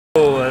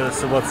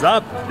what's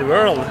up, the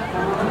world?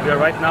 We are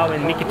right now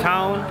in Mickey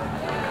Town.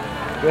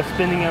 We're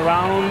spinning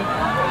around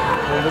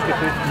and look at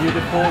this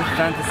beautiful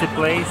fantasy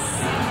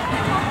place.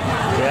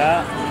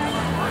 Yeah.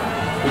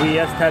 We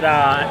just had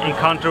an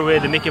encounter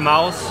with Mickey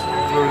Mouse.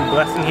 We're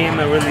blessing him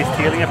and really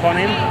stealing upon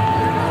him.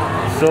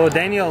 So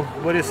Daniel,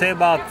 what do you say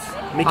about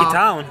Mickey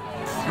Town?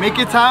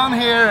 Mickey Town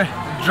here,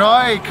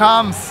 joy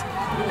comes.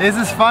 This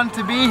is fun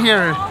to be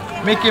here.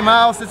 Mickey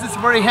Mouse, this is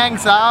where he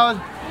hangs out.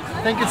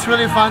 I think it's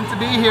really fun to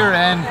be here,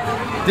 and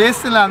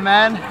Disneyland,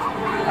 man.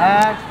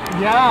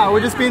 Yeah,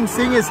 we just been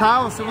seeing his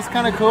house. It was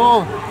kind of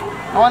cool.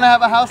 I want to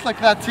have a house like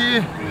that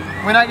too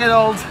when I get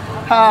old.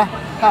 Ha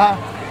ha.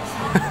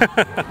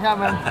 Yeah,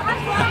 man.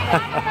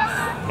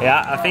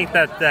 Yeah, I think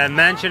that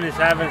mansion in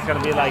heaven is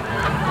gonna be like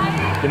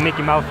the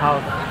Mickey Mouse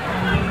house.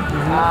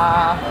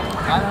 I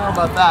don't know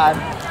about that.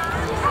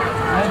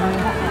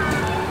 Maybe.